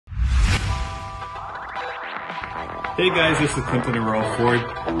Hey guys, this is Clinton and Royal Ford.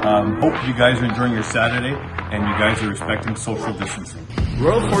 Hope you guys are enjoying your Saturday and you guys are respecting social distancing.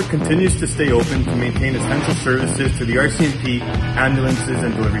 Royal Ford continues to stay open to maintain essential services to the RCMP, ambulances,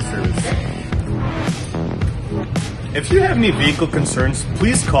 and delivery service. If you have any vehicle concerns,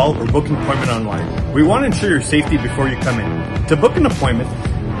 please call or book an appointment online. We want to ensure your safety before you come in. To book an appointment,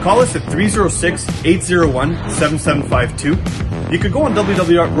 call us at 306-801-7752. You could go on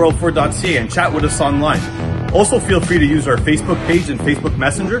www.royalford.ca and chat with us online. Also, feel free to use our Facebook page and Facebook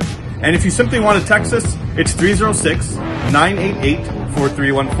Messenger. And if you simply want to text us, it's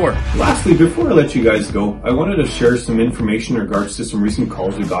 306-988-4314. Lastly, before I let you guys go, I wanted to share some information in regards to some recent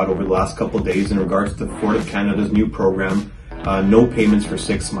calls we got over the last couple of days in regards to Ford of Canada's new program, no payments for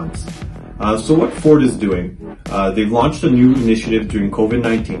 6 months. So what Ford is doing, they've launched a new initiative during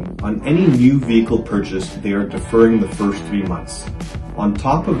COVID-19. On any new vehicle purchase, they are deferring the first 3 months. On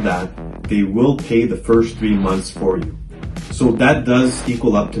top of that, they will pay the first 3 months for you. So that does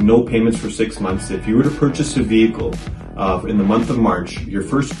equal up to no payments for 6 months. If you were to purchase a vehicle in the month of March, your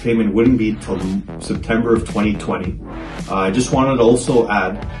first payment wouldn't be till September of 2020. I just wanted to also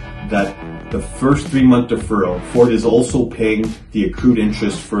add that the first 3 month deferral, Ford is also paying the accrued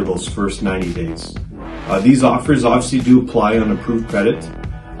interest for those first 90 days. These offers obviously do apply on approved credit.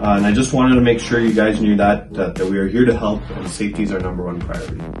 And I just wanted to make sure you guys knew that we are here to help and safety is our #1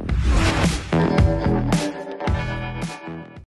 priority.